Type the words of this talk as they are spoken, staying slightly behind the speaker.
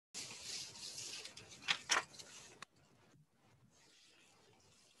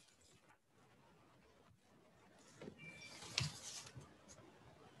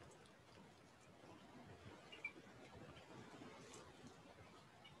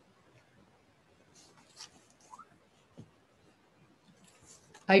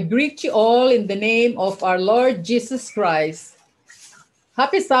I greet you all in the name of our Lord Jesus Christ.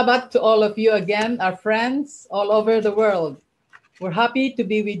 Happy Sabbath to all of you again, our friends all over the world. We're happy to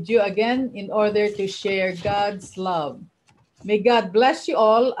be with you again in order to share God's love. May God bless you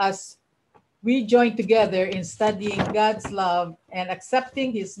all as we join together in studying God's love and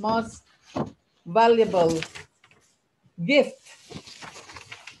accepting His most valuable gift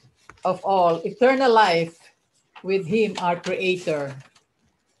of all, eternal life with Him, our Creator.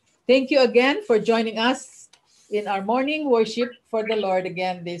 Thank you again for joining us in our morning worship for the Lord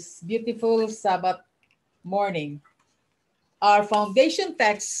again this beautiful Sabbath morning. Our foundation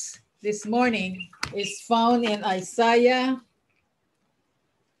text this morning is found in Isaiah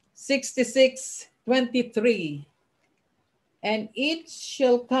 66:23. And it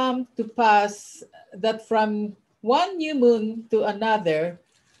shall come to pass that from one new moon to another,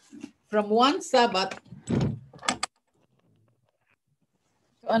 from one Sabbath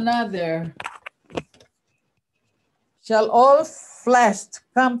to another, shall all flesh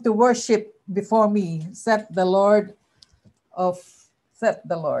come to worship before me, saith the Lord.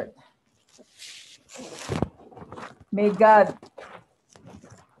 May God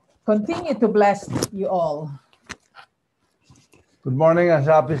continue to bless you all. Good morning and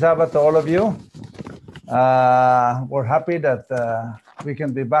happy Sabbath to all of you. We're happy that we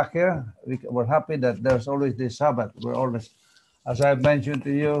can be back here. We're happy that there's always this Sabbath. We're always, as I've mentioned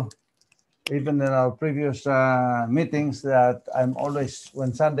to you, even in our previous meetings, that I'm always,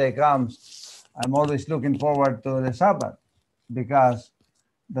 when Sunday comes, I'm always looking forward to the Sabbath because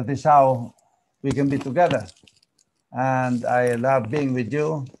that is how we can be together. And I love being with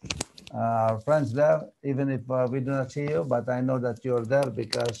you, our friends there, even if we do not see you, but I know that you're there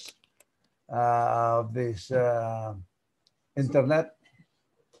because of this internet.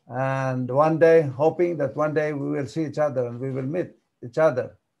 And one day, hoping that one day we will see each other and we will meet each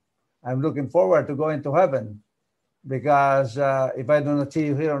other. I'm looking forward to going to heaven because if I do not see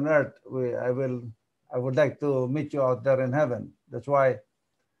you here on earth, I would like to meet you out there in heaven. That's why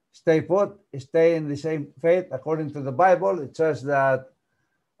stay put, stay in the same faith. According to the Bible, it says that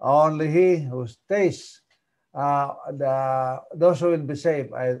only he who stays, those who will be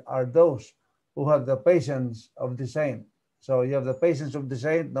saved are those who have the patience of the saint. So you have the patience of the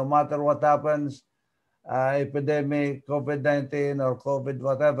saint, no matter what happens, epidemic, COVID-19 or COVID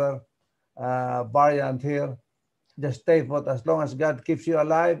whatever, variant here, just stay put. As long as God keeps you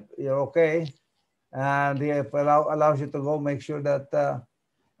alive, you're okay. And He allows you to go, make sure that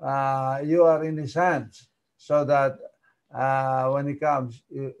you are in His hands so that when He comes,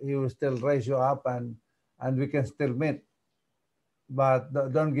 He will still raise you up and we can still meet. But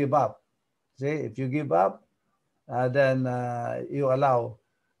don't give up. See, if you give up, then you allow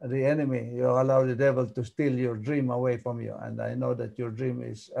the enemy, you allow the devil to steal your dream away from you. And I know that your dream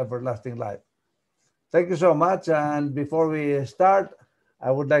is everlasting life. Thank you so much. And before we start, I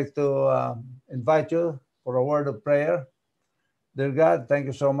would like to invite you for a word of prayer. Dear God, thank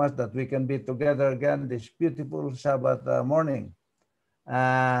you so much that we can be together again this beautiful Sabbath morning.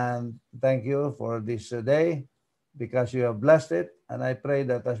 And thank you for this day because you have blessed it. And I pray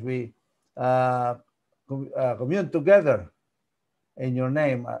that as we commune together in your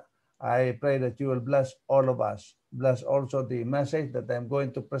name, I pray that you will bless all of us. Bless also the message that I'm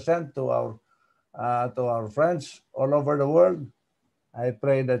going to present to our friends all over the world. I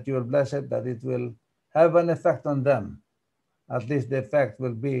pray that you will bless it, that it will have an effect on them. At least the effect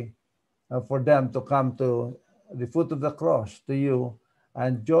will be for them to come to the foot of the cross, to you,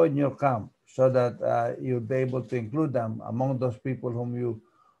 and join your camp so that you'll be able to include them among those people whom you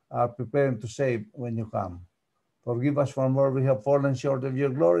are preparing to save when you come. Forgive us from where we have fallen short of your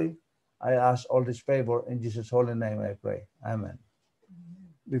glory. I ask all this favor in Jesus' holy name I pray. Amen.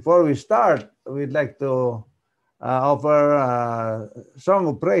 Before we start, we'd like to offer a song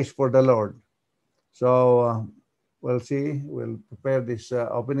of praise for the Lord. So we'll prepare this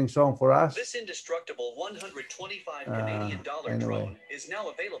opening song for us. This indestructible 125 Canadian dollar drone is now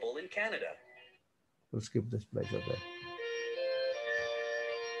available in Canada. We'll skip this place, okay.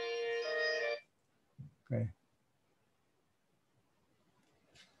 Okay.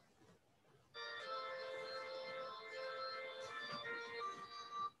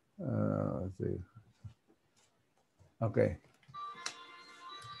 Let's see. Okay.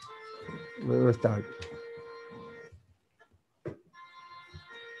 We will start.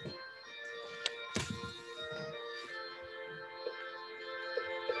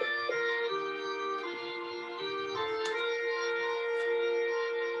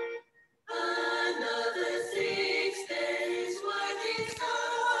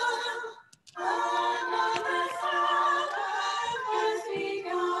 Another Sabbath has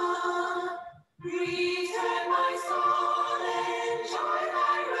begun.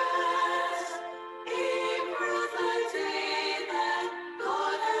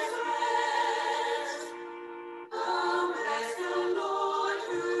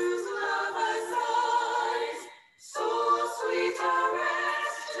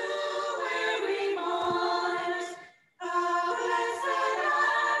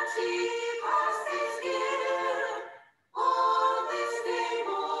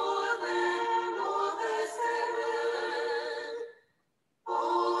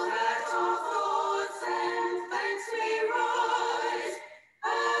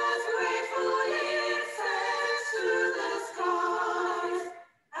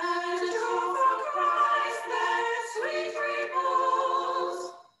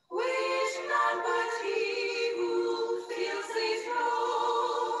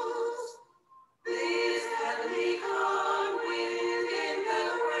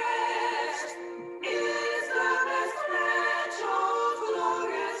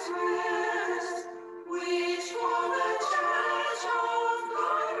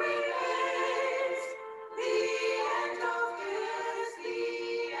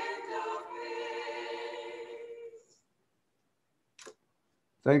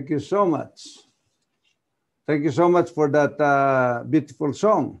 Thank you so much. Thank you so much for that beautiful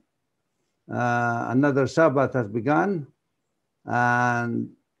song. Another Sabbath has begun,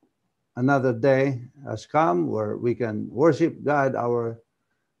 and another day has come where we can worship God, our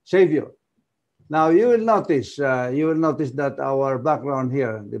Savior. Now you will notice that our background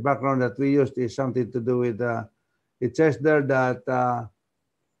here, the background that we used, is something to do with. It says there that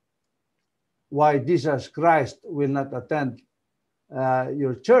why Jesus Christ will not attend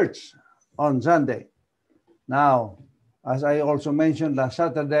your church on Sunday. Now, as I also mentioned last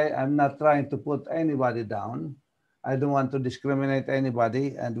Saturday, I'm not trying to put anybody down. I don't want to discriminate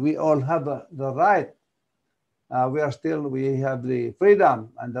anybody, and we all have the right. We have the freedom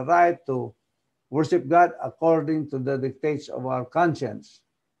and the right to worship God according to the dictates of our conscience.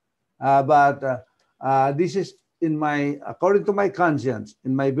 But this is according to my conscience,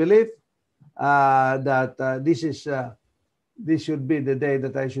 in my belief, that this should be the day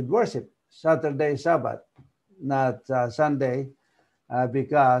that I should worship, Saturday, Sabbath, not Sunday,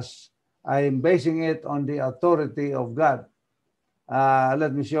 because I am basing it on the authority of God.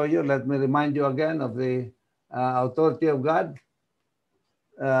 Let me show you. Let me remind you again of the authority of God.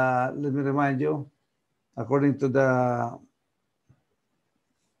 Let me remind you, according to the,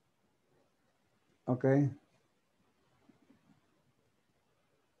 okay.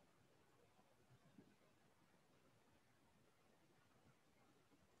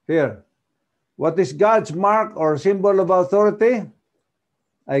 Here, what is God's mark or symbol of authority?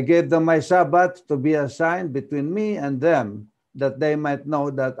 I gave them my Sabbath to be a sign between me and them, that they might know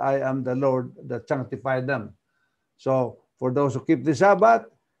that I am the Lord that sanctified them. So for those who keep the Sabbath,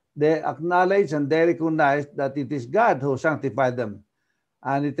 they acknowledge and they recognize that it is God who sanctified them.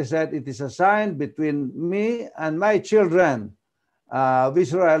 And it is said, it is a sign between me and my children of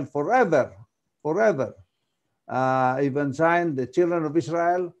Israel forever, forever. Even sign, the children of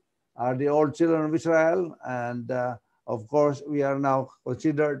Israel are the old children of Israel. And of course, we are now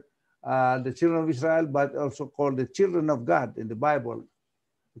considered the children of Israel, but also called the children of God in the Bible.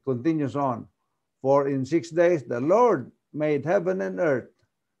 It continues on. For in 6 days, the Lord made heaven and earth.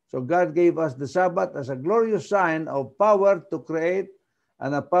 So God gave us the Sabbath as a glorious sign of power to create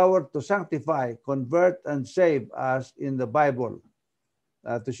and a power to sanctify, convert, and save us in the Bible.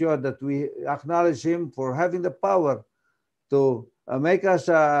 To show that we acknowledge him for having the power to make us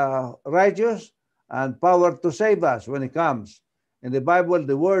righteous and power to save us when he comes. In the Bible,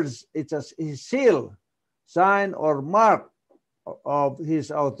 the words, it's a seal, sign, or mark of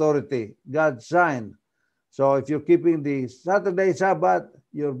his authority, God's sign. So if you're keeping the Saturday Sabbath,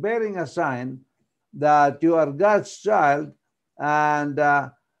 you're bearing a sign that you are God's child, and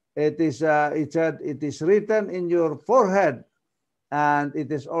it is written in your forehead, and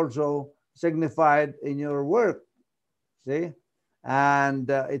it is also signified in your work. See? And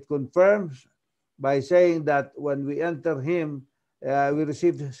it confirms by saying that when we enter him, we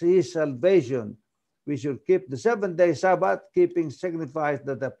receive his salvation. We should keep the 7-day Sabbath. Keeping signifies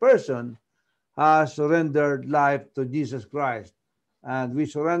that a person has surrendered life to Jesus Christ. And we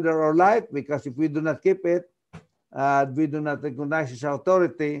surrender our life because if we do not keep it, we do not recognize his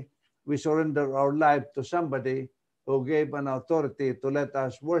authority, we surrender our life to somebody who gave an authority to let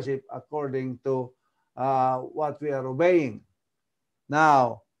us worship according to what we are obeying.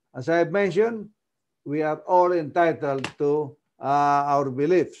 Now, as I have mentioned, we are all entitled to our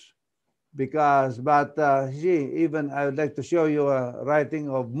beliefs. Even I would like to show you a writing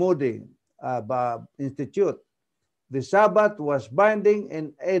of Moody Institute. The Sabbath was binding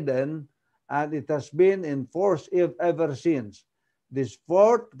in Eden, and it has been in force ever since. This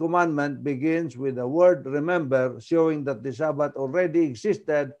fourth commandment begins with the word remember, showing that the Sabbath already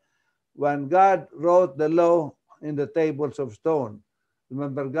existed when God wrote the law in the tables of stone.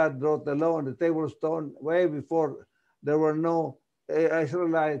 Remember, God wrote the law on the table of stone way before there were no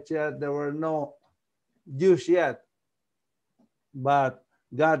Israelites yet, there were no Jews yet. But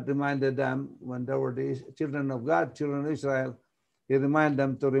God reminded them when there were the children of God, children of Israel, he reminded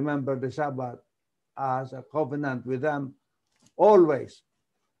them to remember the Sabbath as a covenant with them always.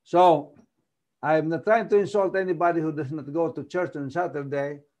 So I'm not trying to insult anybody who does not go to church on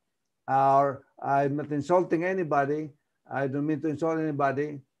Saturday, or I'm not insulting anybody. I don't mean to insult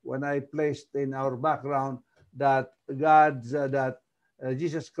anybody when I placed in our background that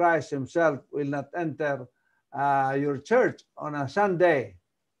Jesus Christ himself will not enter your church on a Sunday.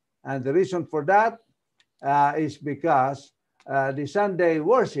 And the reason for that is because the Sunday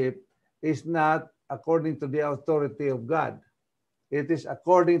worship is not according to the authority of God. It is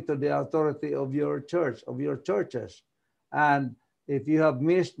according to the authority of your church, of your churches. And if you have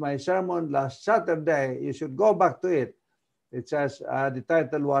missed my sermon last Saturday, you should go back to it It says the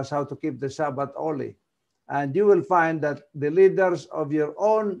title was How to Keep the Sabbath Holy. And you will find that the leaders of your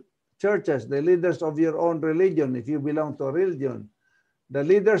own churches, the leaders of your own religion, if you belong to a religion, the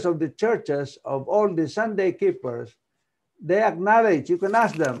leaders of the churches, of all the Sunday keepers, they acknowledge, you can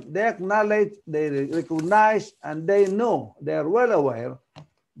ask them, they acknowledge, they recognize, and they know, they are well aware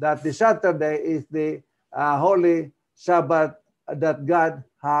that the Saturday is the holy Sabbath that God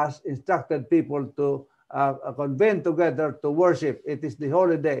has instructed people to convene together to worship. It is the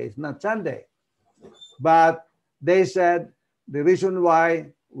holy day, it's not Sunday. But they said the reason why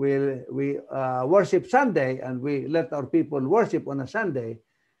we worship Sunday and we let our people worship on a Sunday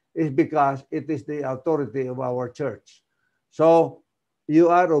is because it is the authority of our church. So you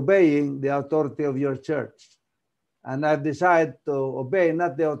are obeying the authority of your church. And I've decided to obey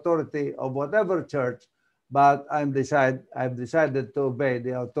not the authority of whatever church, but I've decided to obey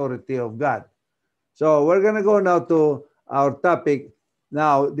the authority of God. So we're going to go now to our topic.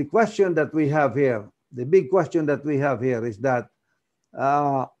 Now, the question that we have here, the big question that we have here is that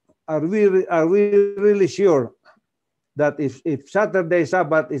are we really sure that if Saturday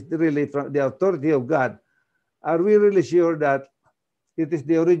Sabbath is really from the authority of God, are we really sure that it is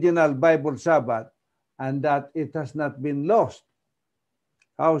the original Bible Sabbath and that it has not been lost?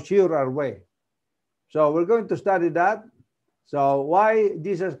 How sure are we? So we're going to study that. So why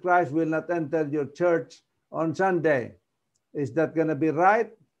Jesus Christ will not enter your church on Sunday? Is that going to be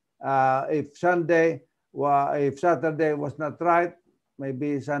right? If Saturday was not right,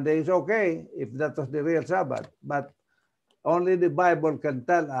 maybe Sunday is okay if that was the real Sabbath. But only the Bible can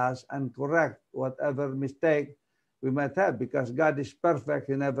tell us and correct whatever mistake we might have, because God is perfect.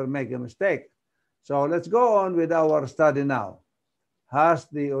 He never makes a mistake. So let's go on with our study now. Has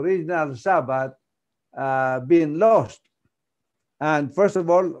the original Sabbath been lost? And first of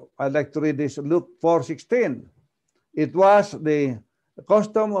all, I'd like to read this, Luke 4:16. It was the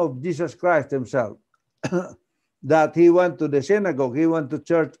custom of Jesus Christ himself that he went to the synagogue, he went to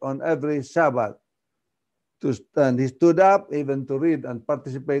church on every Sabbath. And he stood up even to read and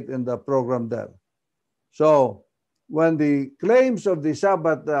participate in the program there. So when the claims of the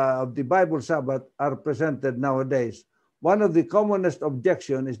Sabbath, of the Bible Sabbath are presented nowadays, one of the commonest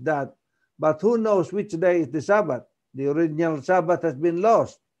objections is that, but who knows which day is the Sabbath? The original Sabbath has been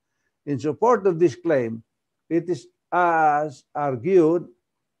lost. In support of this claim, it is as argued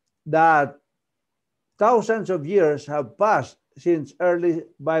that thousands of years have passed since early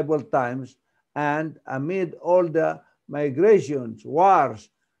Bible times, and amid all the migrations, wars,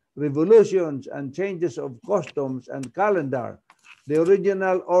 revolutions, and changes of customs and calendar, the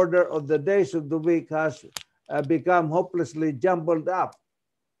original order of the days of the week has become hopelessly jumbled up.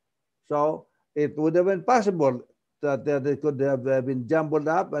 So it would have been possible that they could have been jumbled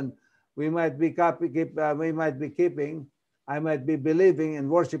up, and I might be believing and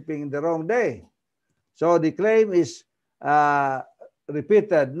worshiping the wrong day. So the claim is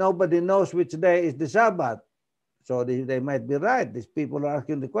repeated. Nobody knows which day is the Sabbath. So they might be right. These people are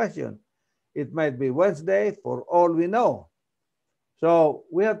asking the question. It might be Wednesday for all we know. So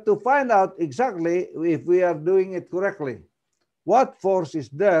we have to find out exactly if we are doing it correctly. What force is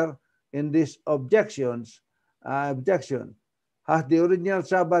there in these objection? Has the original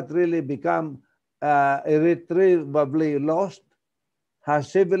Sabbath really become irretrievably lost?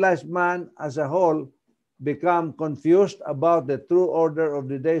 Has civilized man as a whole become confused about the true order of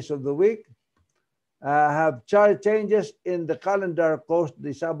the days of the week? Have changes in the calendar caused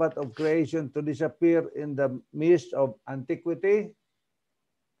the Sabbath of creation to disappear in the midst of antiquity?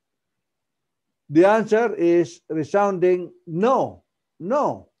 The answer is resounding no.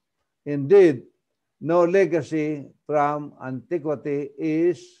 No. Indeed, no legacy from antiquity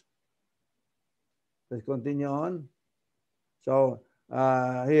is. Let's continue on. So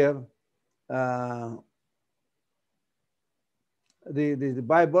here, the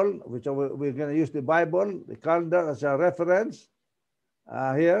Bible, which we're going to use the Bible, the calendar as a reference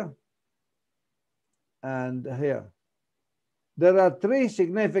here and here. There are three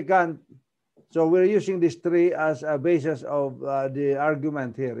significant, so we're using these three as a basis of the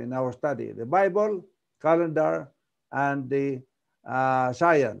argument here in our study: the Bible, calendar, and the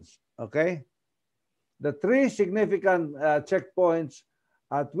science. Okay? The three significant checkpoints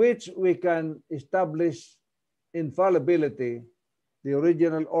at which we can establish infallibility, the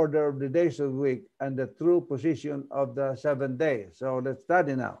original order of the days of the week, and the true position of the 7th day. So let's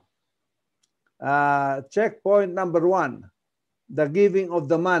study now. Checkpoint number one, the giving of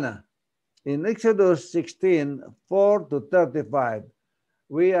the manna. In Exodus 16:4-35,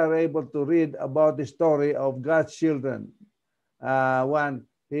 we are able to read about the story of God's children when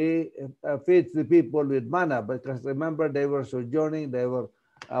he feeds the people with manna, because remember, they were sojourning, they were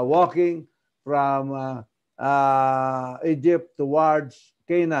walking from Egypt towards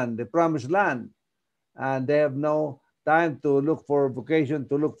Canaan, the promised land, and they have no time to look for vocation,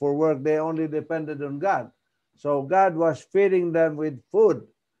 to look for work. They only depended on God. So God was feeding them with food.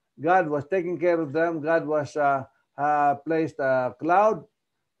 God was taking care of them. God was placed a cloud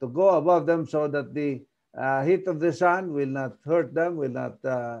to go above them so that the heat of the sun will not hurt them, will not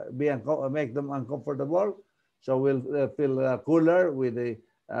make them uncomfortable. So we'll feel cooler with the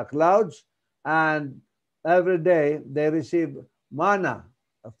clouds. And every day they receive manna.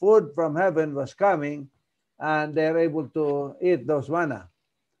 Food from heaven was coming, and they're able to eat those manna.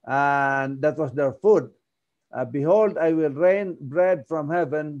 And that was their food. Behold, I will rain bread from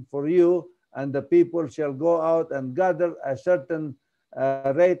heaven for you, and the people shall go out and gather a certain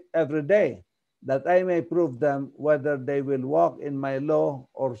rate every day, that I may prove them whether they will walk in my law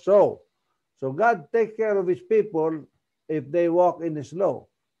or so. So God takes care of his people if they walk in his law.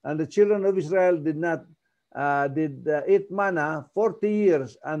 And the children of Israel did not eat manna 40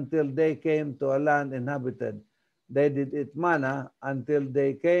 years until they came to a land inhabited. They did eat manna until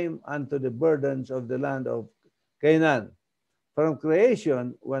they came unto the burdens of the land of Canaan. From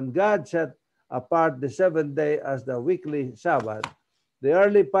creation, when God set apart the seventh day as the weekly Sabbath, the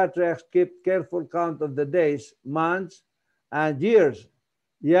early patriarchs kept careful count of the days, months, and years.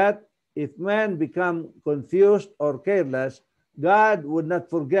 Yet, if men become confused or careless, God would not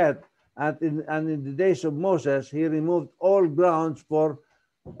forget, and in the days of Moses, he removed all grounds for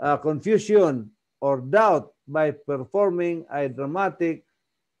confusion or doubt by performing a dramatic,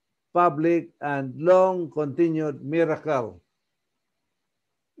 public, and long continued miracle.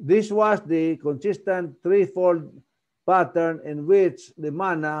 This was the consistent threefold pattern in which the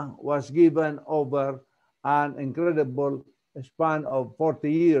manna was given over an incredible span of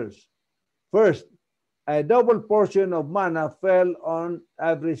 40 years. First, a double portion of manna fell on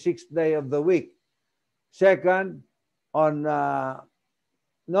every sixth day of the week. Second, no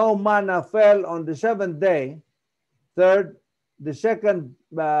manna fell on the seventh day. Third, the second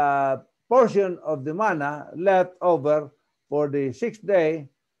portion of the manna left over for the sixth day.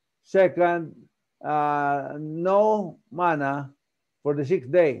 Second, no manna for the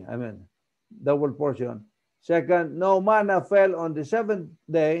sixth day. Double portion. Second, no manna fell on the seventh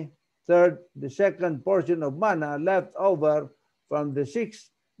day. Third, the second portion of manna left over from the sixth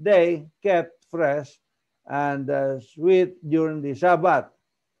day kept fresh and sweet during the Sabbath.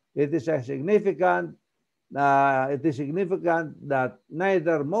 It is significant that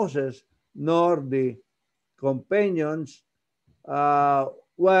neither Moses nor the companions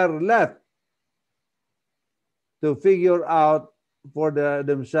were left to figure out for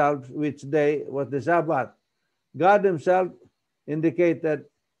themselves which day was the Sabbath. God himself indicated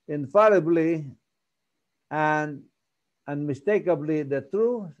infallibly and unmistakably the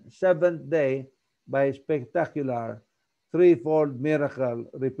true seventh day by spectacular threefold miracle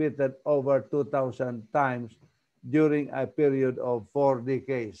repeated over 2,000 times during a period of 4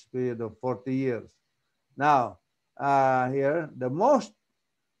 decades, period of 40 years. Now, here, the most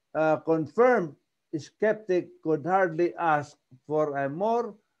confirmed skeptic could hardly ask for a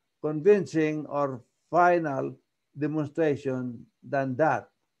more convincing or final demonstration than that.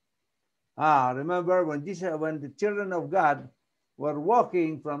 Remember when the children of God were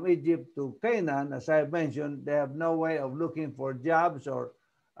walking from Egypt to Canaan, as I mentioned, they have no way of looking for jobs or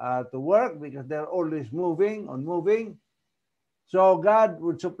to work because they're always moving. So God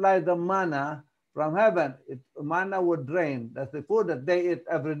would supply them manna from heaven. Manna would rain. That's the food that they eat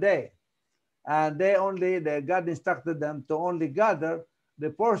every day. And God instructed them to only gather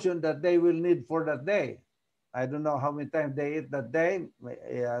the portion that they will need for that day. I don't know how many times they eat that day.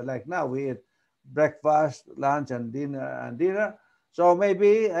 Like now, we eat breakfast, lunch, and dinner. So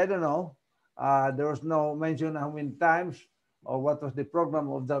maybe, I don't know, there was no mention how many times or what was the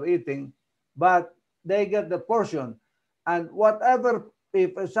program of their eating, but they get the portion. And whatever,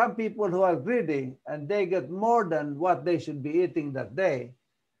 if some people who are greedy and they get more than what they should be eating that day,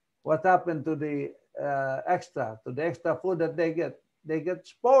 what happened to the extra food that they get? They get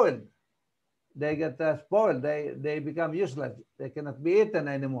spoiled. They get spoiled. They become useless. They cannot be eaten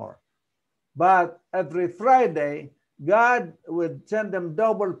anymore. But every Friday, God would send them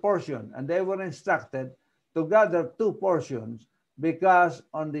double portion, and they were instructed to gather 2 portions because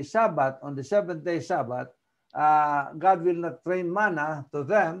on the Sabbath, on the seventh-day Sabbath, God will not rain manna to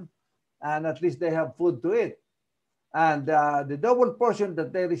them, and at least they have food to eat. And the double portion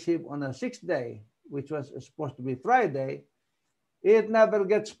that they receive on the sixth day, which was supposed to be Friday, it never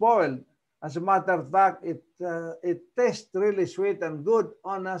gets spoiled. As a matter of fact, it tastes really sweet and good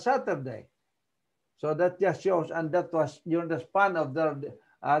on a Saturday. So that just shows, and that was during the span of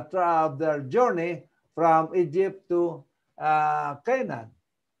their journey from Egypt to Canaan.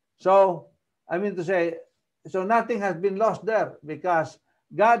 So, I mean to say, so nothing has been lost there, because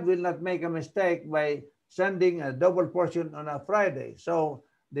God will not make a mistake by sending a double portion on a Friday. So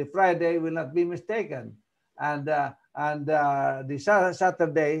the Friday will not be mistaken. And the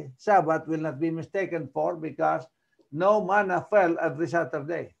Saturday, Sabbath, will not be mistaken for, because no manna fell every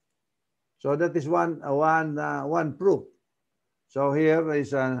Saturday. So that is one proof. So here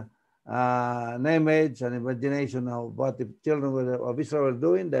is an image, an imagination of what the children of Israel were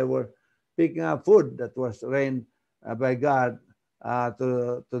doing. They were picking up food that was rained by God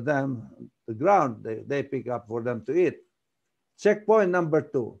to them, the ground they pick up for them to eat. Checkpoint number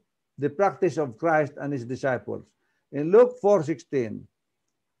 2, the practice of Christ and his disciples. In Luke 4:16,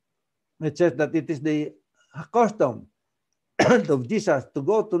 it says that it is the custom of Jesus to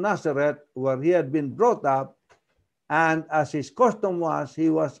go to Nazareth, where he had been brought up, and as his custom was, he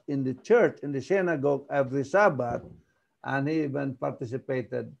was in the church, in the synagogue every Sabbath, and he even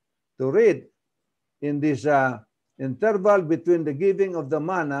participated to read. In this interval between the giving of the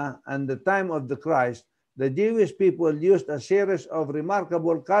manna and the time of the Christ, the Jewish people used a series of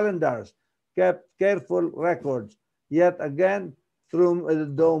remarkable calendars, kept careful records. Yet again,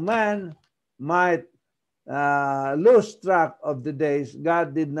 though man might lose track of the days,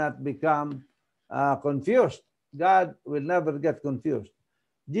 God did not become confused. God will never get confused.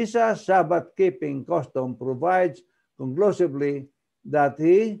 Jesus' Sabbath-keeping custom provides conclusively that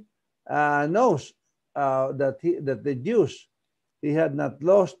he knows that the Jews, he had not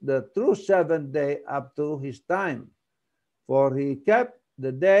lost the true seventh day up to his time, for he kept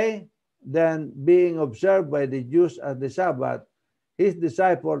the day then being observed by the Jews as the Sabbath. His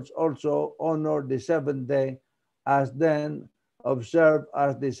disciples also honored the seventh day as then observed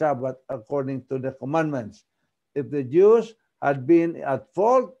as the Sabbath according to the commandments. If the Jews had been at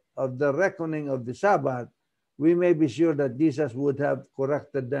fault of the reckoning of the Sabbath, we may be sure that Jesus would have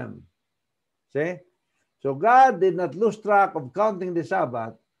corrected them. See? So God did not lose track of counting the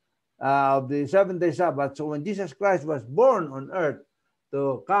Sabbath, of the seventh-day Sabbath. So when Jesus Christ was born on earth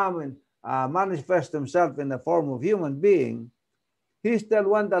to come and manifest himself in the form of human being, he still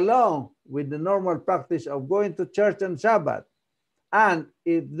went along with the normal practice of going to church on Sabbath. And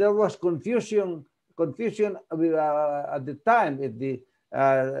if there was confusion at the time, if the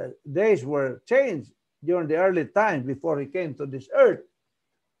days were changed during the early times before he came to this earth,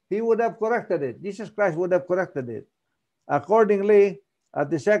 he would have corrected it. Jesus Christ would have corrected it. Accordingly, at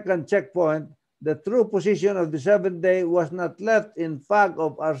the second checkpoint, the true position of the seventh day was not left in fog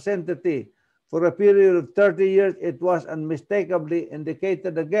of uncertainty. For a period of 30 years, it was unmistakably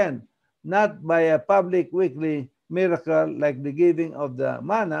indicated again, not by a public weekly miracle like the giving of the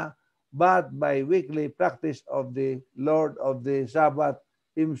manna, but by weekly practice of the Lord of the Sabbath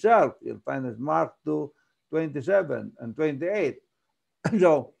himself. You'll find it Mark 2:27 and 28.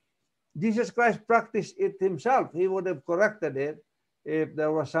 So Jesus Christ practiced it himself. He would have corrected it if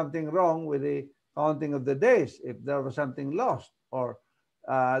there was something wrong with the counting of the days, if there was something lost, or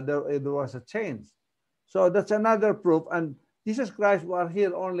if there was a change. So that's another proof. And Jesus Christ was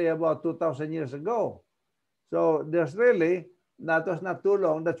here only about 2,000 years ago. So there's really, that was not too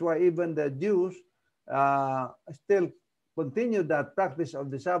long. That's why even the Jews still continued that practice of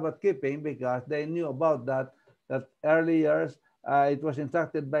the Sabbath keeping, because they knew about that early years. It was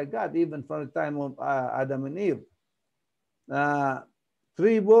instructed by God, even from the time of Adam and Eve.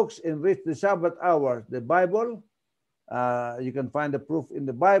 3 books enrich the Sabbath hours. The Bible, you can find the proof in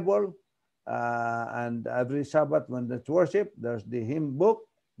the Bible. And every Sabbath when it's worship, there's the hymn book.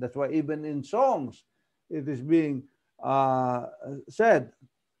 That's why even in songs, it is being said.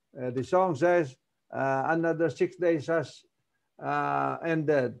 The song says, another 6 days has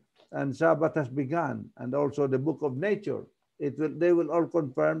ended and Sabbath has begun. And also the book of nature. They will all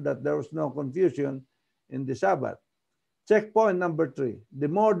confirm that there was no confusion in the Sabbath. Checkpoint number 3, the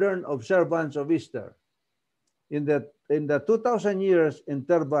modern observance of Easter. In the 2,000 years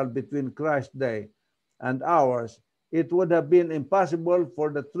interval between Christ's day and ours, it would have been impossible for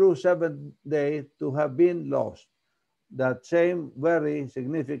the true seventh day to have been lost. That same very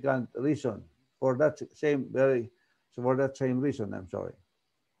significant reason, for that same reason, I'm sorry.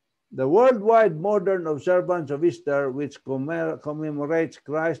 The worldwide modern observance of Easter, which commemorates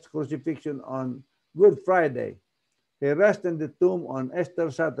Christ's crucifixion on Good Friday, his rest in the tomb on Easter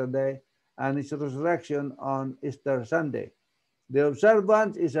Saturday, and his resurrection on Easter Sunday. The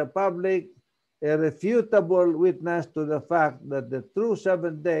observance is a public, irrefutable witness to the fact that the true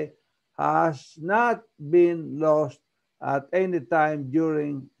seventh day has not been lost at any time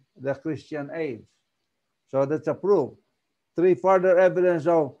during the Christian age. So that's a proof. Three further evidence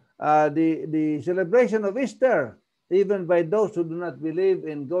of the celebration of Easter, even by those who do not believe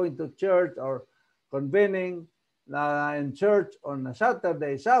in going to church or convening in church on a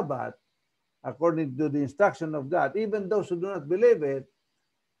Saturday, Sabbath, according to the instruction of God. Even those who do not believe it,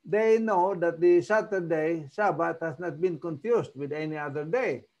 they know that the Saturday, Sabbath has not been confused with any other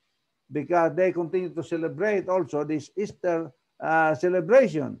day, because they continue to celebrate also this Easter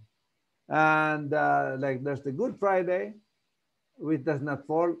celebration. And like there's the Good Friday, which does not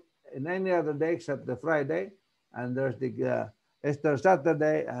fall in any other day except the Friday. And there's the Easter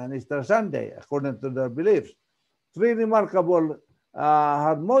Saturday and Easter Sunday, according to their beliefs. Three remarkable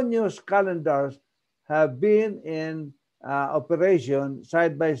harmonious calendars have been in operation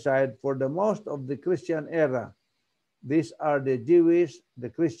side by side for the most of the Christian era. These are the Jewish, the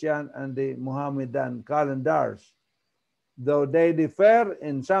Christian, and the Mohammedan calendars. Though they differ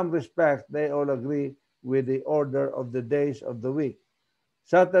in some respects, they all agree with the order of the days of the week.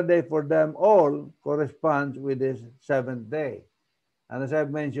 Saturday for them all corresponds with the seventh day. And as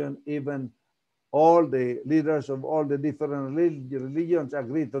I've mentioned, even all the leaders of all the different religions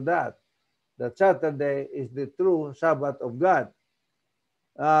agree to that Saturday is the true Sabbath of God.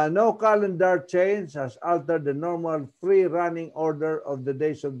 No calendar change has altered the normal free-running order of the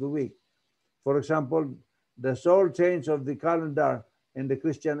days of the week. For example, the sole change of the calendar in the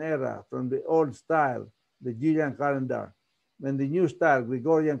Christian era from the old style, the Julian calendar, and the new style,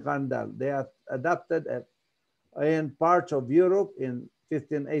 Gregorian calendar, they are adopted in parts of Europe in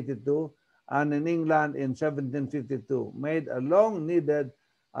 1582 and in England in 1752, made a long-needed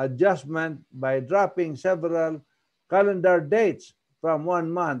adjustment by dropping several calendar dates from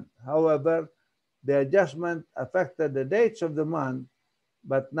 1 month. However, the adjustment affected the dates of the month,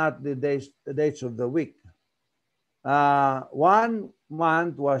 but not the dates of the week. 1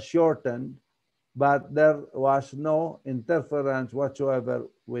 month was shortened, but there was no interference whatsoever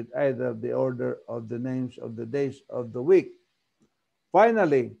with either the order of the names of the days of the week.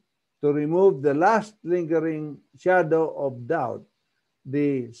 Finally, to remove the last lingering shadow of doubt,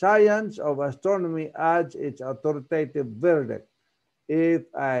 the science of astronomy adds its authoritative verdict. If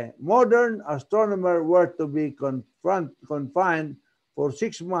a modern astronomer were to be confined for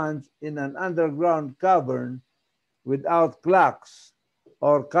 6 months in an underground cavern without clocks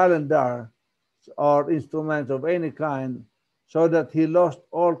or calendar or instruments of any kind, so that he lost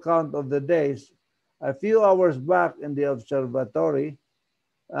all count of the days, a few hours back in the observatory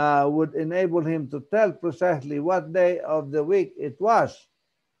would enable him to tell precisely what day of the week it was.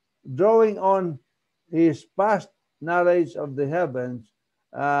 Drawing on his past knowledge of the heavens,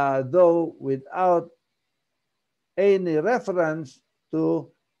 though without any reference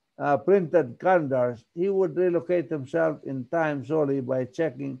to printed calendars, he would relocate himself in time solely by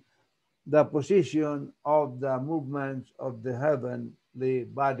checking the position of the movements of the heavenly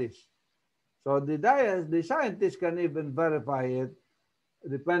bodies. So the scientists can even verify it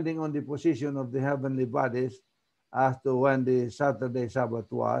depending on the position of the heavenly bodies as to when the Saturday Sabbath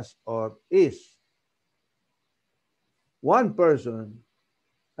was or is. One person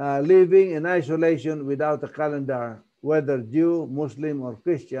living in isolation without a calendar, whether Jew, Muslim, or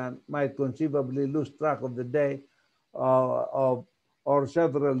Christian, might conceivably lose track of the day or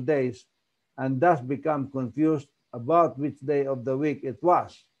several days, and thus become confused about which day of the week it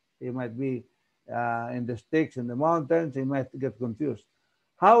was. He might be in the sticks, in the mountains, he might get confused.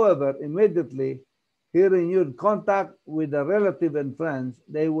 However, immediately he renewed contact with a relative and friends,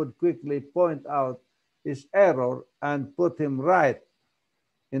 they would quickly point out his error and put him right.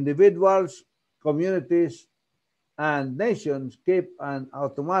 Individuals, communities, and nations keep an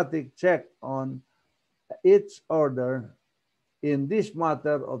automatic check on each order in this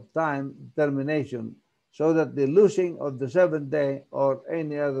matter of time determination, so that the losing of the seventh day or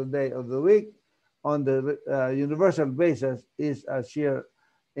any other day of the week on the universal basis is a sheer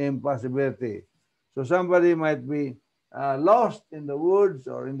impossibility. So somebody might be lost in the woods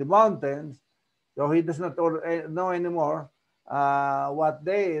or in the mountains, so he does not know anymore what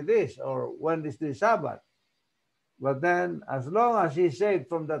day it is or when is the Sabbath. But then, as long as he's saved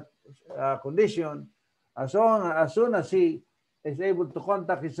from that condition, as soon as he is able to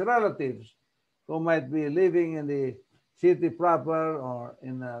contact his relatives who might be living in the city proper or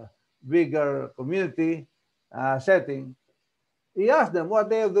in a bigger community setting, he asks them what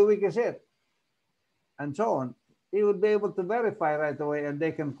day of the week is it, and so on. He would be able to verify right away, and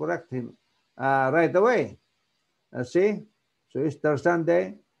they can correct him right away. See? So Easter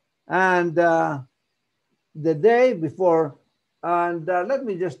Sunday. And the day before And let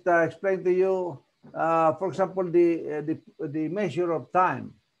me just explain to you, for example, the measure of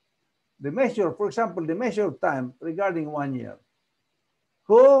time. The measure, for example, the measure of time regarding 1 year.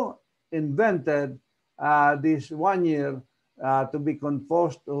 Who invented this 1 year to be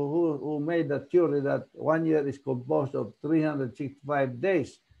composed, who made the theory that 1 year is composed of 365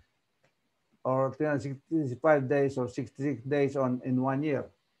 days, or 365 days or 66 days in 1 year?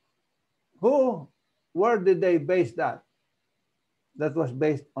 Where did they base that? That was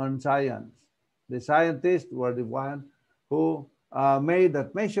based on science. The scientists were the one who made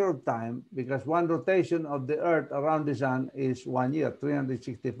that measure of time, because one rotation of the earth around the sun is 1 year,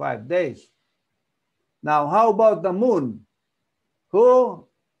 365 days. Now, how about the moon? Who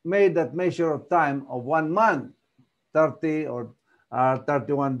made that measure of time of 1 month, 30 or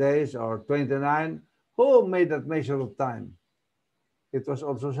 31 days or 29? Who made that measure of time? It was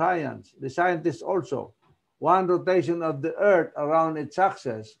also science. The scientists also. One rotation of the earth around its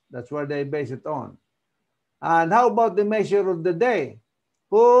axis, that's where they base it on. And how about the measure of the day?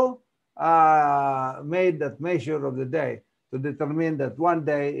 Who made that measure of the day to determine that one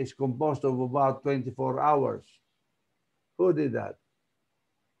day is composed of about 24 hours? Who did that?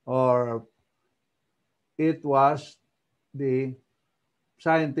 Or it was the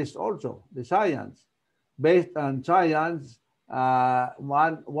scientists also, the science. Based on science,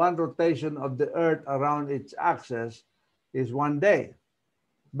 one rotation of the earth around its axis is 1 day.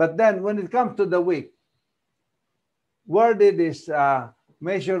 But then when it comes to the week, where did this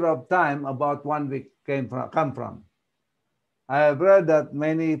measure of time about 1 week come from? I have read that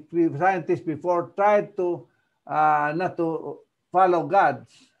many scientists before tried to not to follow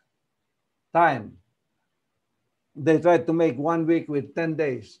God's time. They tried to make 1 week with 10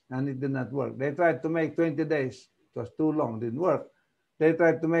 days, and it did not work. They tried to make 20 days. It was too long, didn't work. They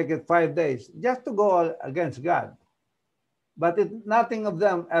tried to make it 5 days, just to go against God. But nothing of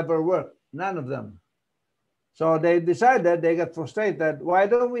them ever worked, none of them. So they decided, they got frustrated, why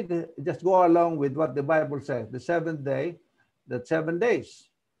don't we just go along with what the Bible says, the seventh day, that 7 days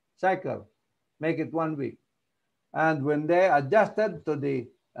cycle, make it 1 week. And when they adjusted to the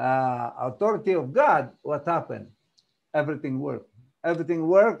authority of God, what happened? Everything worked. Everything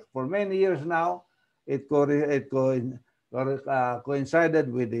worked for many years now. It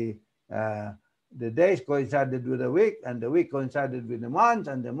coincided with the days coincided with the week, and the week coincided with the months,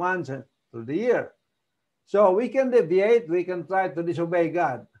 and the months through the year. So we can deviate, we can try to disobey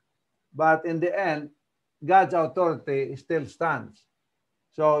God, but in the end, God's authority still stands.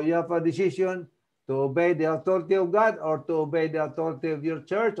 So you have a decision to obey the authority of God, or to obey the authority of your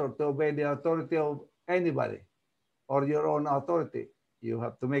church, or to obey the authority of anybody, or your own authority. You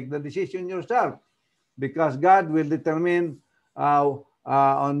have to make the decision yourself, because God will determine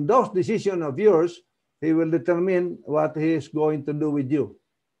on those decisions of yours, he will determine what he is going to do with you.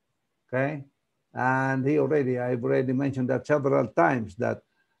 Okay? And I've already mentioned that several times, that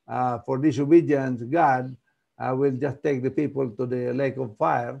for disobedience, God will just take the people to the lake of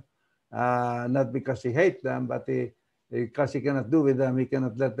fire, not because he hates them, but because he cannot do with them, he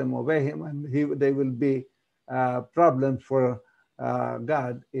cannot let them obey him, and they will be problems for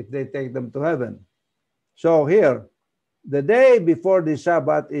God if they take them to heaven. So here, the day before the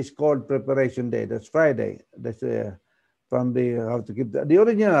Sabbath is called Preparation Day. That's Friday. That's from the, how to keep the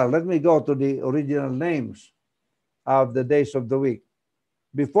original. Let me go to the original names of the days of the week.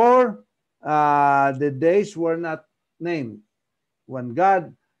 Before, the days were not named. When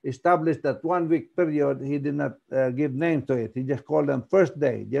God established that 1 week period, he did not give name to it. He just called them first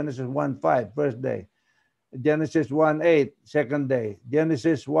day. Genesis 1:5, first day. Genesis 1:8, second day.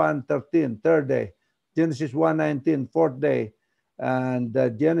 Genesis 1:13, third day. Genesis 1:19, fourth day. And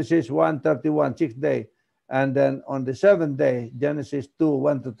Genesis 1:31, sixth day. And then on the seventh day, Genesis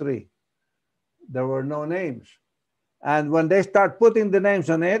 2:1-3. There were no names. And when they start putting the names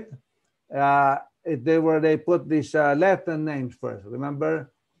on it, they put these Latin names first.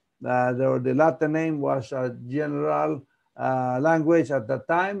 Remember, the Latin name was a general language at that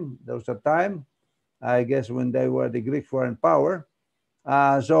time. There was a time, I guess, when the Greeks were in power.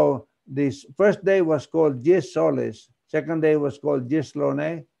 So this first day was called Gis Solis. Second day was called Gis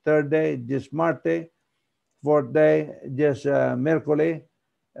Lone. Third day, Gis Marte. Fourth day, Gis Mercole.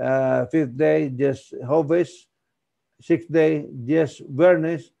 Fifth day, Gis Hovis. Sixth day, Gis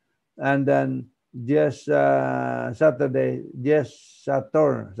Vernis. And then Gis Saturday, Gis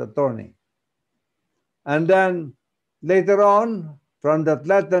Saturni. And then later on, from that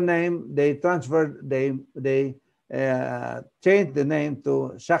Latin name, they changed the name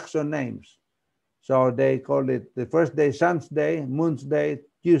to Saxon names. So they called it the first day Sun's Day, Moon's Day,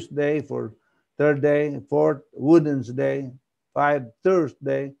 Tuesday for third day, fourth Woodens Day, 5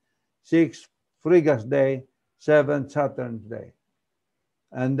 Thursday, 6 Frigas Day, 7 Saturn's Day.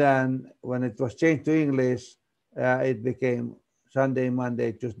 And then when it was changed to English, it became Sunday,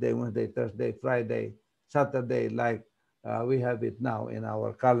 Monday, Tuesday, Wednesday, Thursday, Friday, Saturday, like we have it now in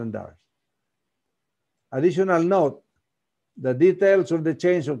our calendars. Additional note, the details of the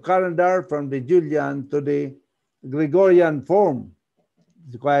change of calendar from the Julian to the Gregorian form.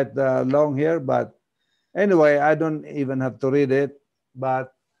 It's quite long here, but anyway, I don't even have to read it,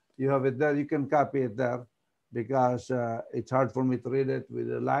 but you have it there. You can copy it there because it's hard for me to read it with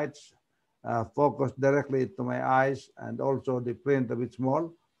the lights focused directly to my eyes, and also the print a bit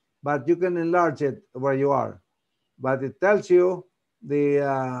small, but you can enlarge it where you are. But it tells you the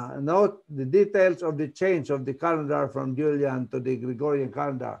note, the details of the change of the calendar from Julian to the Gregorian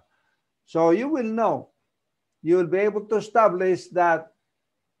calendar. So you will know, you will be able to establish that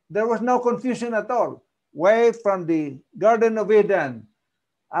there was no confusion at all. Way from the Garden of Eden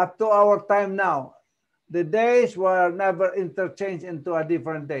up to our time now, the days were never interchanged into a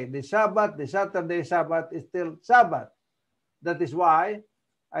different day. The Sabbath, the Saturday Sabbath is still Sabbath. That is why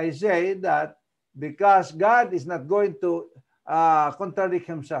I say that because God is not going to contradict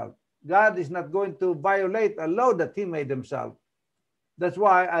himself. God is not going to violate a law that he made himself. That's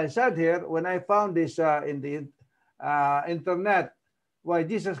why I said here, when I found this in the internet, why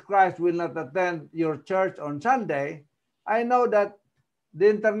Jesus Christ will not attend your church on Sunday, I know that the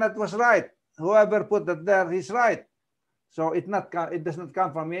internet was right. Whoever put it there, he's right. So it does not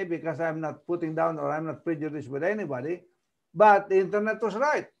come from me, because I'm not putting down or I'm not prejudiced with anybody. But the internet was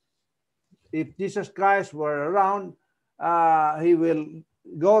right. If Jesus Christ were around, he will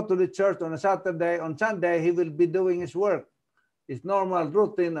go to the church on a Saturday. On Sunday, he will be doing his work, his normal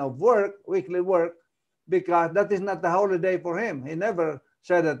routine of work, weekly work, because that is not a holiday for him. He never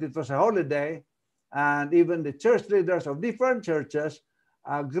said that it was a holiday. And even the church leaders of different churches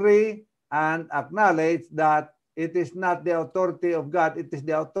agree and acknowledge that it is not the authority of God, it is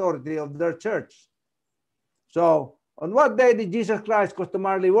the authority of their church. So, on what day did Jesus Christ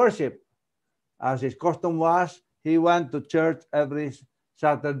customarily worship? As his custom was, he went to church every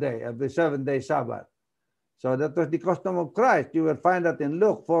Saturday, every 7-day Sabbath. So that was the custom of Christ. You will find that in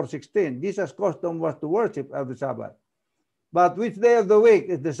Luke 4:16. Jesus' custom was to worship every Sabbath. But which day of the week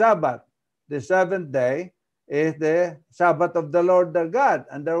is the Sabbath? The 7th day is the Sabbath of the Lord their God.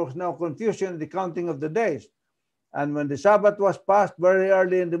 And there was no confusion in the counting of the days. And when the Sabbath was passed very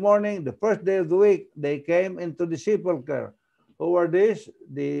early in the morning, the first day of the week, they came into the sepulchre. Who were these?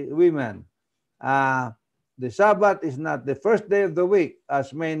 The women. The Sabbath is not the first day of the week,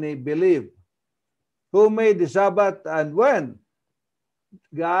 as many believe. Who made the Sabbath and when?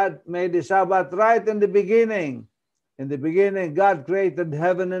 God made the Sabbath right in the beginning. In the beginning, God created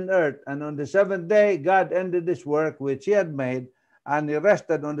heaven and earth. And on the 7th day, God ended his work which he had made, and he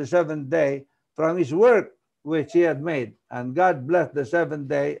rested on the 7th day from his work which he had made. And God blessed the 7th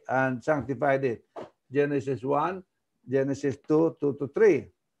day and sanctified it. Genesis 1, Genesis 2, 2-3.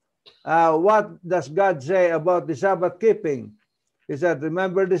 What does God say about the Sabbath keeping? He said,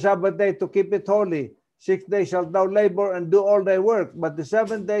 remember the Sabbath day to keep it holy. 6 days shalt thou labor and do all thy work. But the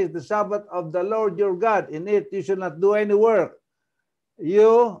 7th day is the Sabbath of the Lord your God. In it you shall not do any work,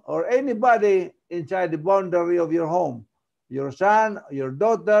 you or anybody inside the boundary of your home. Your son, your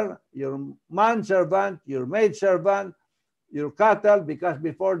daughter, your manservant, your maidservant, your cattle, because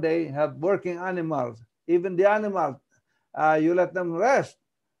before they have working animals. Even the animals, you let them rest.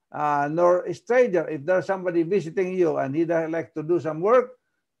 Nor a stranger. If there's somebody visiting you and he'd like to do some work,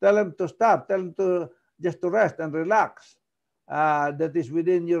 tell him to stop. Tell him to just to rest and relax. That is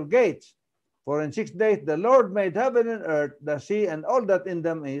within your gates. For in 6 days the Lord made heaven and earth, the sea, and all that in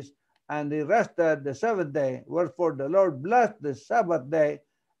them is, and he rested the 7th day. Wherefore the Lord blessed the Sabbath day,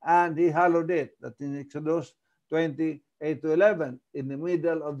 and he hallowed it. That in Exodus 28-11, in the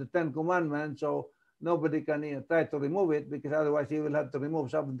middle of the 10 Commandments. So nobody can try to remove it, because otherwise he will have to remove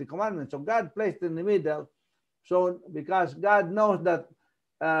some of the commandments. So God placed in the middle. So because God knows that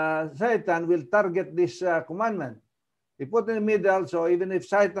Satan will target this commandment, he put in the middle. So even if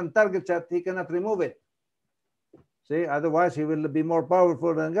Satan targets it, he cannot remove it. See, otherwise he will be more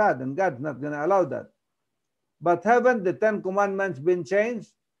powerful than God, and God's not going to allow that. But haven't the 10 commandments been changed?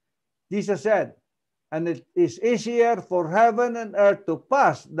 Jesus said, and it is easier for heaven and earth to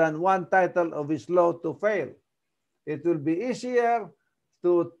pass than one title of his law to fail. It will be easier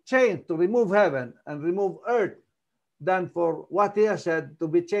to change, to remove heaven and remove earth, than for what he has said to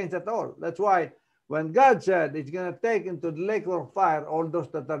be changed at all. That's why when God said it's going to take into the lake of fire all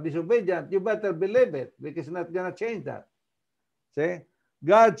those that are disobedient, you better believe it, because it's not going to change that. See?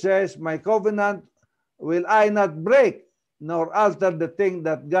 God says, my covenant will I not break, nor alter the thing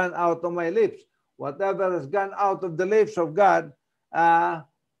that gone out of my lips. Whatever has gone out of the lips of God,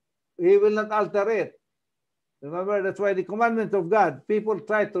 he will not alter it. Remember, that's why the commandment of God, people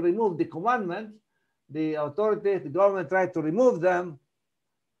try to remove the commandments, the authorities, the government try to remove them,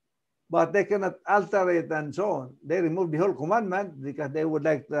 but they cannot alter it and so on. They remove the whole commandment because they would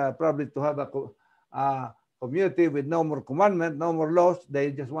like probably to have a community with no more commandment, no more laws.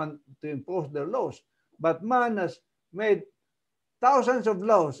 They just want to impose their laws. But man has made thousands of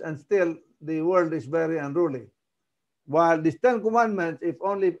laws and still the world is very unruly. While these 10 commandments, if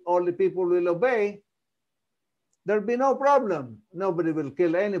only all the people will obey, there'll be no problem. Nobody will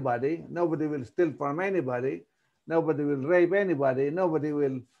kill anybody. Nobody will steal from anybody. Nobody will rape anybody. Nobody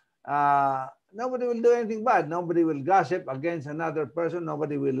will do anything bad. Nobody will gossip against another person.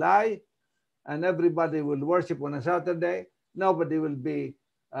 Nobody will lie. And everybody will worship on a Saturday. Nobody will be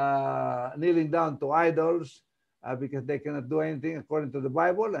kneeling down to idols because they cannot do anything according to the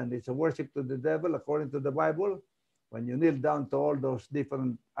Bible. And it's a worship to the devil according to the Bible. When you kneel down to all those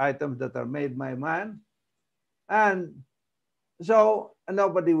different items that are made by man. And so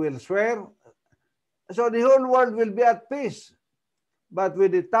nobody will swear. So the whole world will be at peace. But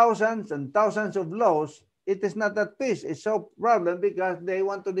with the thousands and thousands of laws, it is not at peace. It's so problem because they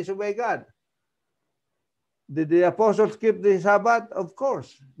want to disobey God. Did the apostles keep the Sabbath? Of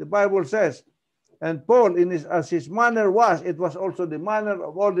course. The Bible says, and Paul, as his manner was, it was also the manner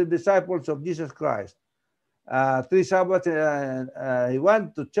of all the disciples of Jesus Christ. 3 Sabbaths, he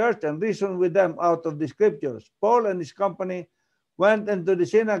went to church and reasoned with them out of the scriptures. Paul and his company went into the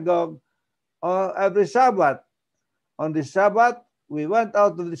synagogue every Sabbath. On the Sabbath, we went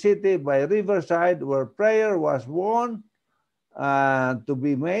out of the city by riverside where prayer was wont to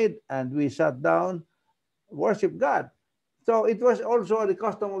be made, and we sat down, worship God. So it was also the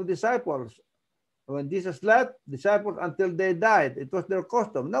custom of disciples. When Jesus left, disciples until they died, it was their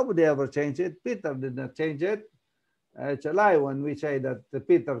custom. Nobody ever changed it. Peter did not change it. It's a lie when we say that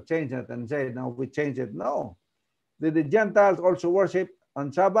Peter changed it and say, now we change it. No. Did the Gentiles also worship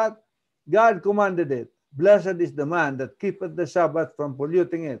on Sabbath? God commanded it. Blessed is the man that keepeth the Sabbath from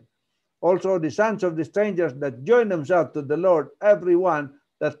polluting it. Also the sons of the strangers that join themselves to the Lord, every one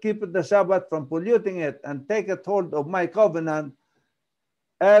that keepeth the Sabbath from polluting it, and taketh hold of my covenant,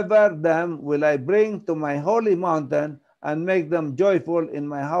 ever them will I bring to my holy mountain, and make them joyful in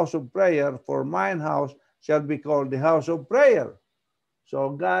my house of prayer, for mine house shall be called the house of prayer. So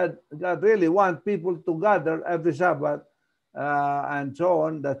God really wants people to gather every Sabbath and so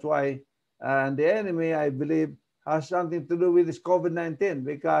on. That's why, and the enemy, I believe, has something to do with this COVID-19,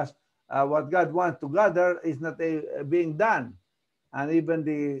 because what God wants to gather is not being done. And even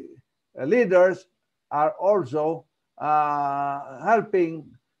the leaders are also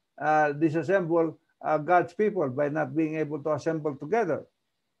helping disassemble God's people by not being able to assemble together.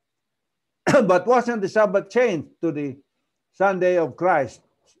 But wasn't the Sabbath changed to the Sunday of Christ's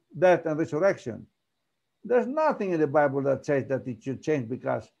death and resurrection? There's nothing in the Bible that says that it should change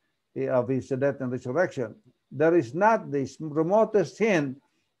because of his death and resurrection. There is not the remotest hint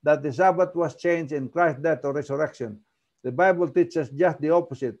that the Sabbath was changed in Christ's death or resurrection. The Bible teaches just the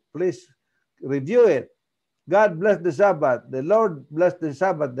opposite. Please review it. God blessed the Sabbath. The Lord blessed the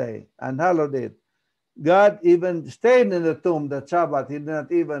Sabbath day and hallowed it. God even stayed in the tomb that Sabbath. He did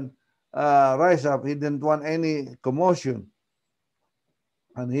not even rise up. He didn't want any commotion.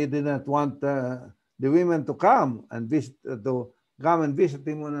 And he did not want the women to come and visit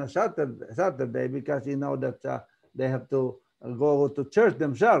him on a Saturday because he know that they have to go to church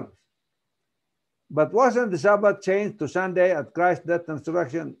themselves. But wasn't the Sabbath changed to Sunday at Christ's death and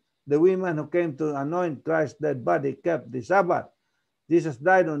resurrection? The women who came to anoint Christ's dead body kept the Sabbath. Jesus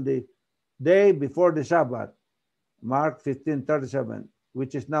died on the day before the Sabbath, Mark 15:37,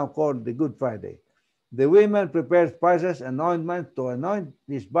 which is now called the Good Friday. The women prepared spices and ointment to anoint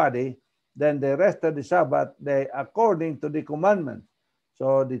his body. Then they rested the Sabbath day according to the commandment.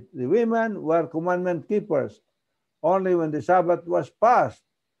 So the women were commandment keepers. Only when the Sabbath was passed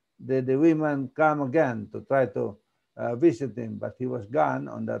did the women come again to try to visit him, but he was gone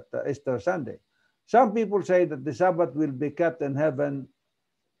on that Easter Sunday. Some people say that the Sabbath will be kept in heaven,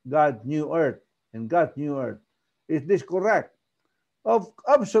 God's new earth, in God's new earth. Is this correct?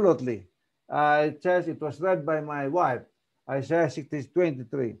 Absolutely. It says, it was read by my wife, Isaiah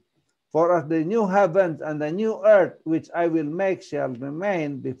 60:23. For as the new heavens and the new earth which I will make shall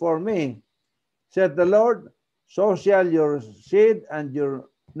remain before me, said the Lord, so shall your seed and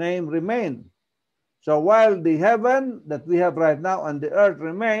your name remain. So while the heaven that we have right now and the earth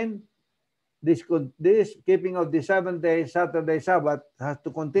remain, this keeping of the 7 days, Saturday Sabbath, has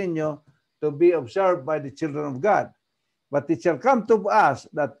to continue to be observed by the children of God. But it shall come to us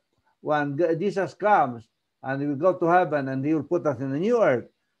that when Jesus comes and we will go to heaven and he will put us in a new earth,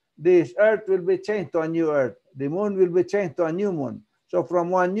 this earth will be changed to a new earth. The moon will be changed to a new moon. So from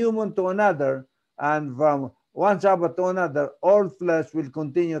one new moon to another, and from one Sabbath to another, all flesh will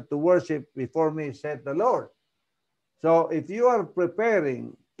continue to worship before me, said the Lord. So if you are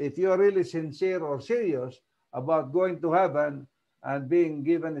preparing, if you are really sincere or serious about going to heaven and being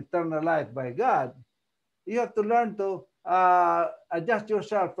given eternal life by God, you have to learn to adjust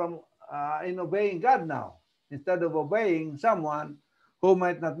yourself from in obeying God now, instead of obeying someone who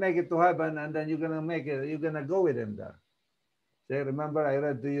might not make it to heaven, and then you're gonna make it. You're gonna go with him there. See, remember I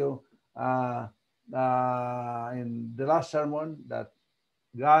read to you in the last sermon that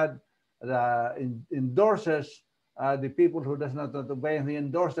God endorses the people who does not obey him. He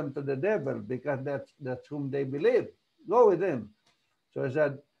endorsed them to the devil because that's whom they believe. Go with him. So I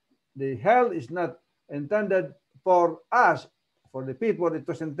said, the hell is not intended for us, for the people. It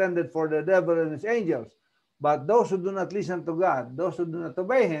was intended for the devil and his angels. But those who do not listen to God, those who do not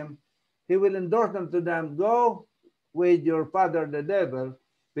obey him, he will endorse them to them. Go with your father, the devil,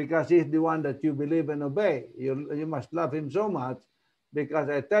 because he's the one that you believe and obey. You must love him so much, because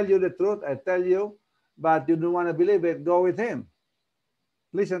I tell you the truth, I tell you, but you don't want to believe it, go with him.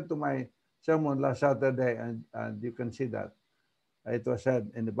 Listen to my sermon last Saturday, and you can see that. It was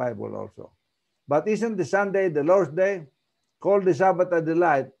said in the Bible also. But isn't the Sunday the Lord's day? Call the Sabbath a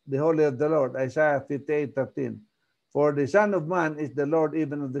delight, the holy of the Lord, Isaiah 58:13. For the Son of Man is the Lord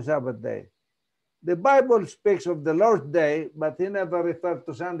even of the Sabbath day. The Bible speaks of the Lord's day, but he never referred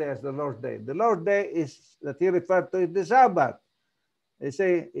to Sunday as the Lord's day. The Lord's day is that he referred to is the Sabbath. They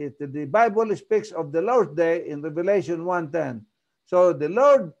say the Bible speaks of the Lord's day in Revelation 1:10. So the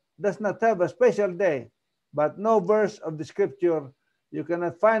Lord does not have a special day, but no verse of the scripture, you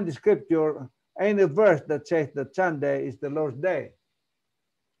cannot find the scripture, any verse that says that Sunday is the Lord's day.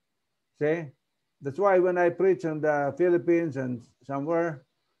 See? That's why when I preach in the Philippines and somewhere,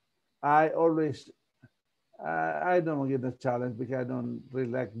 I always, I don't give the challenge because I don't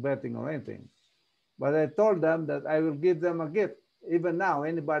really like betting or anything. But I told them that I will give them a gift. Even now,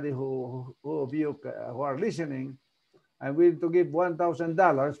 anybody who of you who are listening, I'm willing to give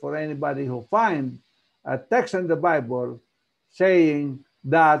 $1,000 for anybody who finds a text in the Bible saying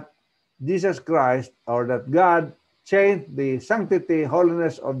that Jesus Christ or that God changed the sanctity,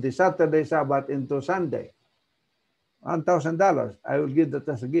 holiness of the Saturday Sabbath into Sunday. $1,000. I will give that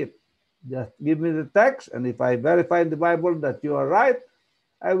as a gift. Just give me the text, and if I verify in the Bible that you are right,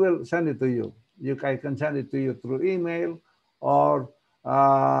 I will send it to you. I can send it to you through email or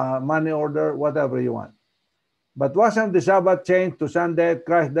money order, whatever you want. But wasn't the Sabbath changed to Sunday at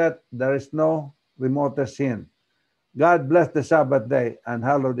Christ's death? There is no remotest sin. God blessed the Sabbath day and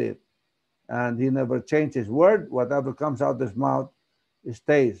hallowed it. And he never changed his word. Whatever comes out of his mouth, it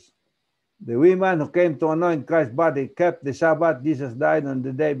stays. The women who came to anoint Christ's body kept the Sabbath. Jesus died on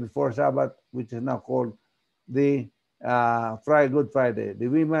the day before Sabbath, which is now called the Good Friday. The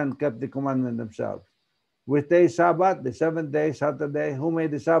women kept the commandment themselves. Which day is Sabbath? The seventh day, Saturday. Who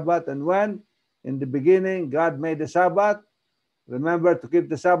made the Sabbath and when? In the beginning, God made the Sabbath. Remember to keep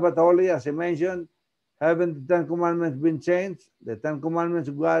the Sabbath holy, as I mentioned. Haven't the Ten Commandments been changed? The Ten Commandments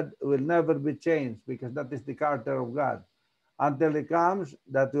of God will never be changed because that is the character of God. Until he comes,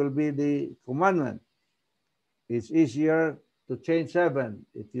 that will be the commandment. It's easier to change heaven.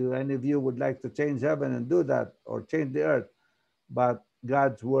 If any of you would like to change heaven and do that, or change the earth, but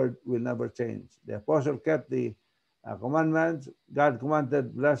God's word will never change. The apostle kept the commandments. God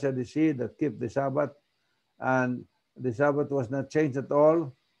commanded, blessed is he that keep the Sabbath, and the Sabbath was not changed at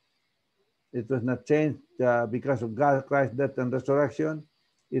all. It was not changed because of God, Christ's death and resurrection.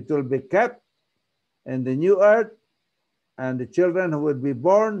 It will be kept in the new earth, and the children who will be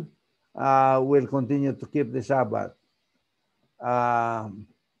born will continue to keep the Sabbath.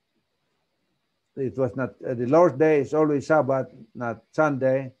 It was not, the Lord's day is always Sabbath, not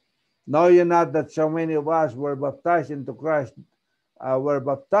Sunday. Know you not that so many of us were baptized into Christ, were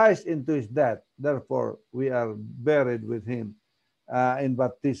baptized into his death. Therefore, we are buried with him in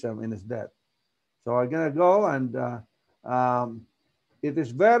baptism in his death. So I'm going to go, and it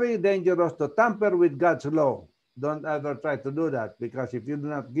is very dangerous to tamper with God's law. Don't ever try to do that, because if you do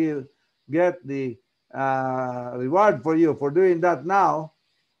not get the reward for you for doing that now,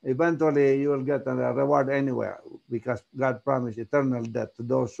 eventually you will get a reward anywhere, because God promised eternal death to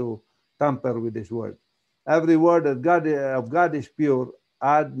those who tamper with his word. Every word of God is pure,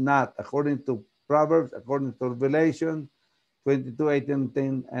 add not, according to Proverbs, according to Revelation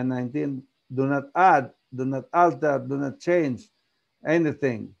 22:18 and 19. Do not add, do not alter, do not change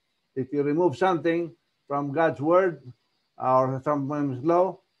anything. If you remove something from God's word, or someone is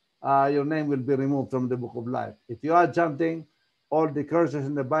low, your name will be removed from the book of life. If you add something, all the curses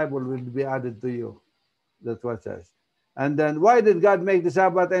in the Bible will be added to you. That's what it says. And then why did God make the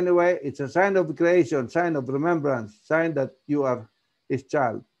Sabbath anyway? It's a sign of creation, sign of remembrance, sign that you are his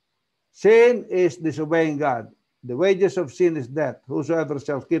child. Sin is disobeying God. The wages of sin is death. Whosoever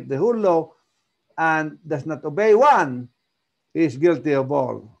shall keep the whole law and does not obey one is guilty of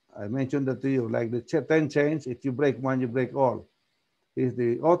all. I mentioned that to you, like the 10 chains. If you break one, you break all. He's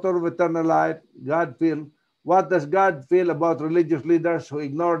the author of eternal life. God feel. What does God feel about religious leaders who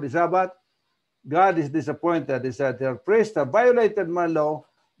ignore the Sabbath? God is disappointed. He said, their priests have violated my law.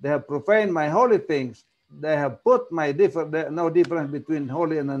 They have profaned my holy things. They have put no difference between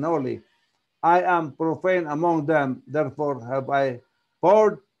holy and unholy. I am profane among them. Therefore have I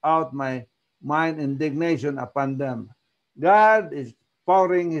poured out mine indignation upon them. God is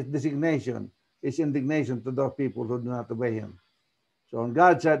pouring his indignation to those people who do not obey him. So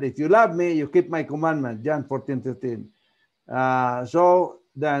God said, if you love me, you keep my commandment, John 14:15. So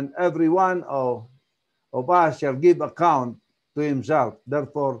then every one of us shall give account to himself.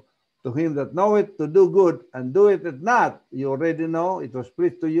 Therefore, to him that knoweth to do good and do it not, you already know, it was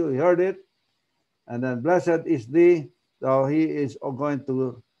preached to you, you heard it. And then blessed is thee, so he is going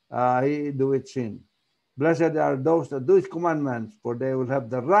to, he do it sin. Blessed are those that do his commandments, for they will have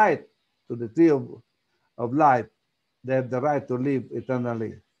the right to the tree of life. They have the right to live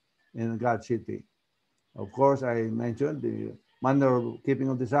eternally in God's city. Of course, I mentioned the manner of keeping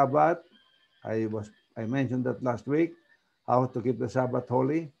of the Sabbath. I mentioned that last week, how to keep the Sabbath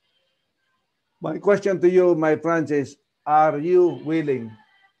holy. My question to you, my friends, is, are you willing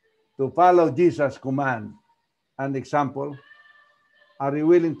to follow Jesus' command and example? Are you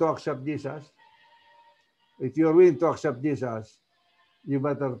willing to accept Jesus? If you're willing to accept Jesus, you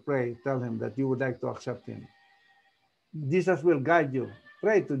better pray, tell him that you would like to accept him. Jesus will guide you.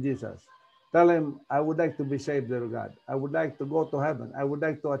 Pray to Jesus. Tell him, I would like to be saved, dear God. I would like to go to heaven. I would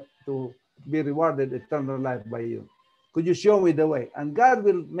like to be rewarded eternal life by you. Could you show me the way? And God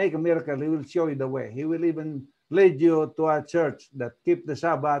will make a miracle. He will show you the way. He will even lead you to a church that keep the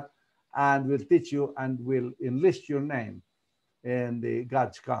Sabbath and will teach you and will enlist your name in the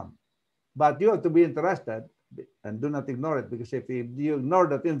God's camp. But you have to be interested and do not ignore it, because if you ignore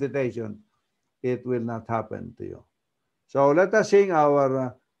that invitation, it will not happen to you. So let us sing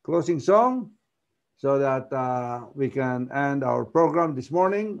our closing song so that we can end our program this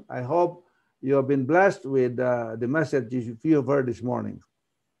morning. I hope you have been blessed with the message you have heard this morning.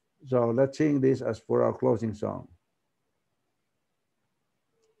 So let's sing this as for our closing song.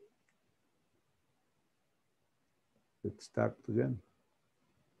 Let's start again.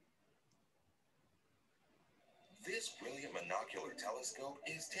 This brilliant monocular telescope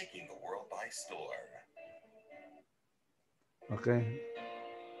is taking the world by storm. Okay.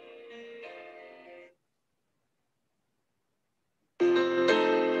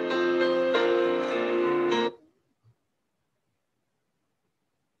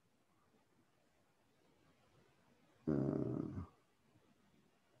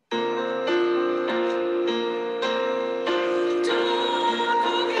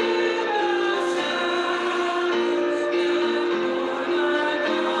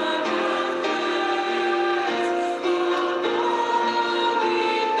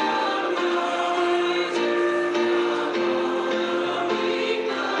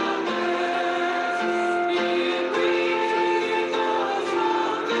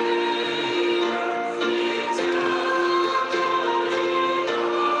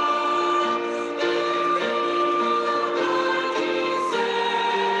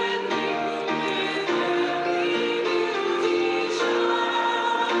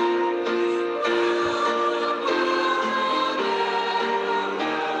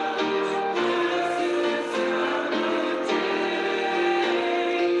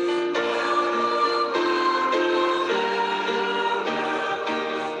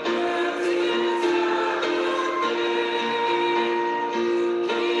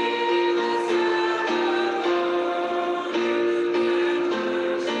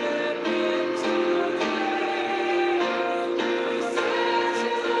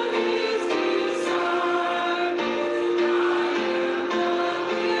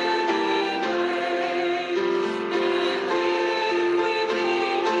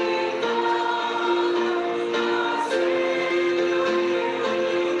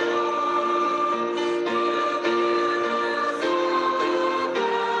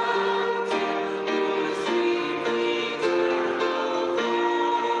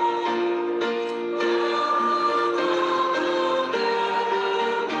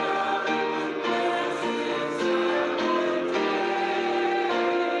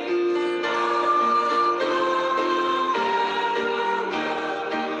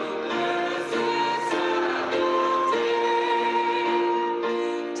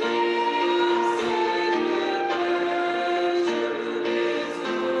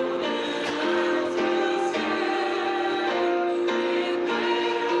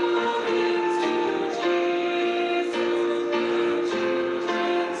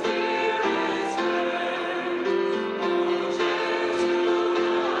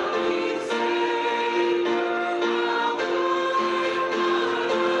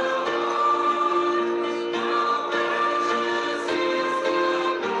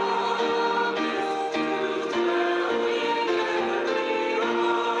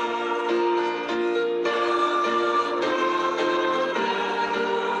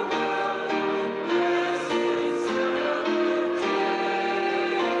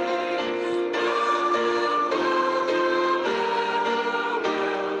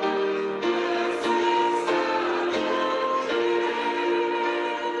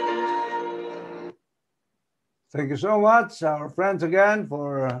 Thank you so much, our friends, again,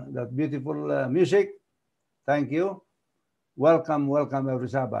 for that beautiful music. Thank you. Welcome, welcome every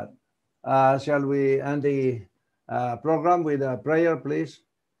Sabbath. Shall we end the program with a prayer, please?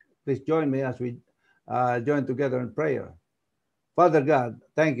 Please join me as we join together in prayer. Father God,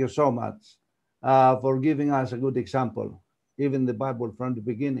 thank you so much for giving us a good example, even the Bible from the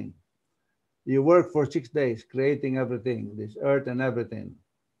beginning. You worked for 6 days, creating everything, this earth and everything.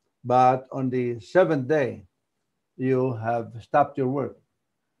 But on the seventh day, you have stopped your work,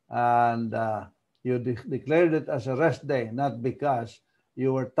 and you declared it as a rest day, not because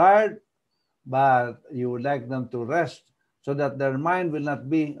you were tired, but you would like them to rest so that their mind will not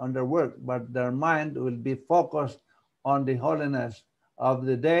be on their work, but their mind will be focused on the holiness of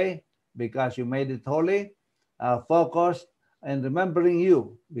the day because you made it holy, focused and remembering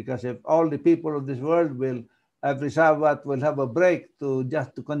you. Because if all the people of this world will every Sabbath will have a break to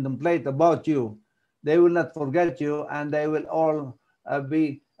just to contemplate about you, they will not forget you, and they will all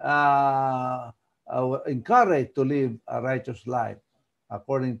be encouraged to live a righteous life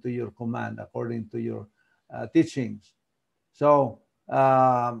according to your command, according to your teachings. So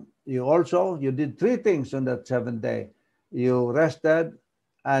you did three things on that seventh day. You rested,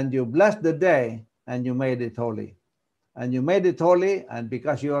 and you blessed the day, and you made it holy. And you made it holy, and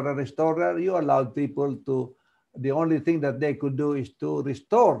because you are a restorer, you allowed people to, the only thing that they could do is to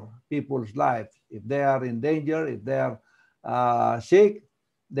restore people's life. If they are in danger, if they are sick,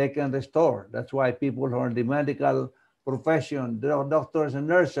 they can restore. That's why people who are in the medical profession, doctors and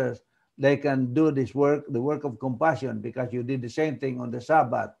nurses, they can do this work, the work of compassion, because you did the same thing on the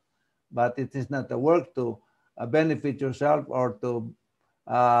Sabbath. But it is not a work to benefit yourself or to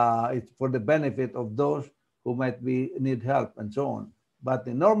it's for the benefit of those who might need help and so on. But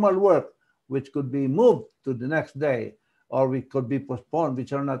the normal work, which could be moved to the next day, or we could be postponed,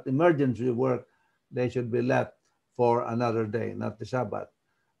 which are not emergency work, they should be left for another day, not the Sabbath.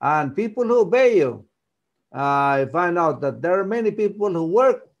 And people who obey you, I find out that there are many people who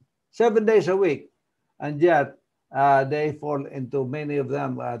work 7 days a week, and yet they fall into, many of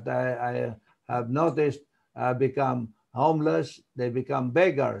them, I have noticed, become homeless, they become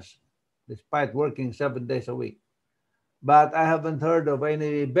beggars, despite working 7 days a week. But I haven't heard of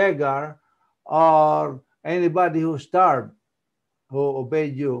any beggar or anybody who starved, who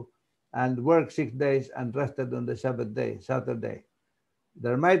obeyed you and worked 6 days and rested on the seventh day, Saturday.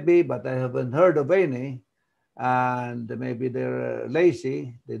 There might be, but I haven't heard of any. And maybe they're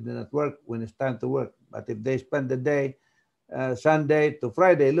lazy, they do not work when it's time to work. But if they spend the day, Sunday to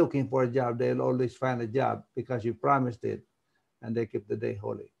Friday, looking for a job, they'll always find a job because you promised it, and they keep the day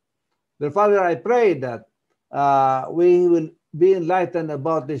holy. Dear Father, I pray that we will be enlightened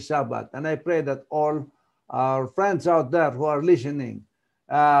about this Sabbath, and I pray that all our friends out there who are listening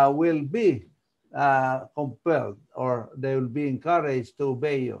will be compelled, or they will be encouraged to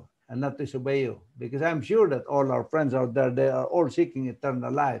obey you and not disobey you, because I'm sure that all our friends out there, they are all seeking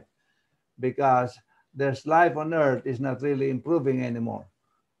eternal life, because this life on earth is not really improving anymore.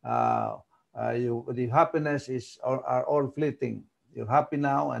 The happiness are all fleeting. You're happy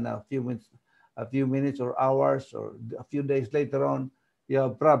now, and a few minutes or hours or a few days later on, you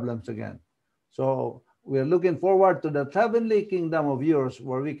have problems again. So we're looking forward to that heavenly kingdom of yours,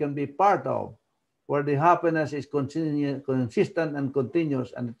 where we can be part of, where the happiness is consistent and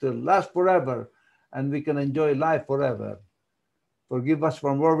continuous, and it will last forever, and we can enjoy life forever. Forgive us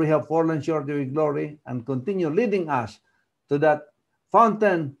from where we have fallen short of your glory, and continue leading us to that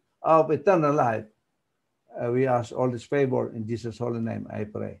fountain of eternal life. We ask all this favor in Jesus' holy name, I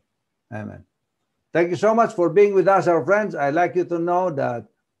pray. Amen. Thank you so much for being with us, our friends. I'd like you to know that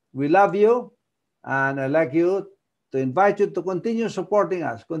we love you, and I'd like you to invite you to continue supporting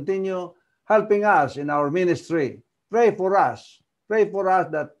us, continue helping us in our ministry. Pray for us. Pray for us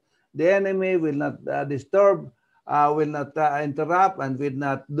that the enemy will not disturb, will not interrupt, and will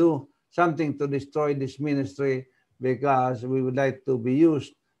not do something to destroy this ministry, because we would like to be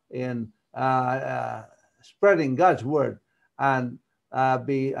used in spreading God's word and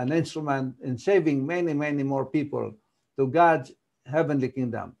be an instrument in saving many, many more people to God's heavenly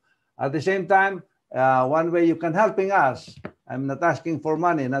kingdom. At the same time, one way you can helping us, I'm not asking for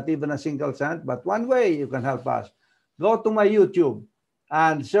money, not even a single cent, but one way you can help us. Go to my YouTube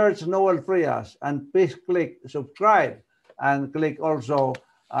and search Noel Frias, and please click subscribe, and click also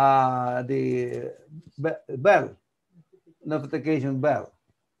the bell, notification bell.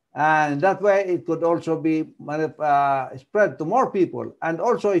 And that way it could also be spread to more people. And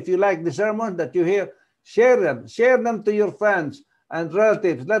also, if you like the sermon that you hear, share them to your friends and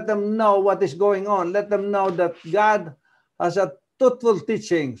relatives. Let them know what is going on. Let them know that God has a truthful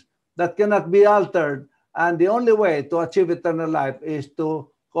teachings that cannot be altered And the only way to achieve eternal life is to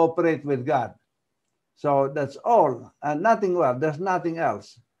cooperate with God. So that's all, and nothing well. There's nothing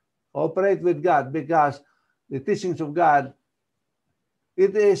else. Cooperate with God, because the teachings of God,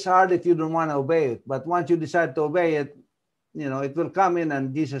 it is hard if you don't want to obey it. But once you decide to obey it, it will come in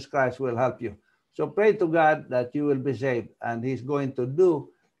and Jesus Christ will help you. So pray to God that you will be saved, and he's going to do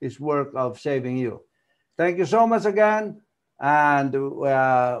his work of saving you. Thank you so much again. And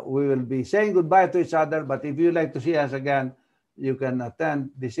we will be saying goodbye to each other. But if you'd like to see us again, you can attend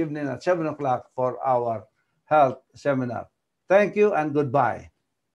this evening at 7 o'clock for our health seminar. Thank you and goodbye.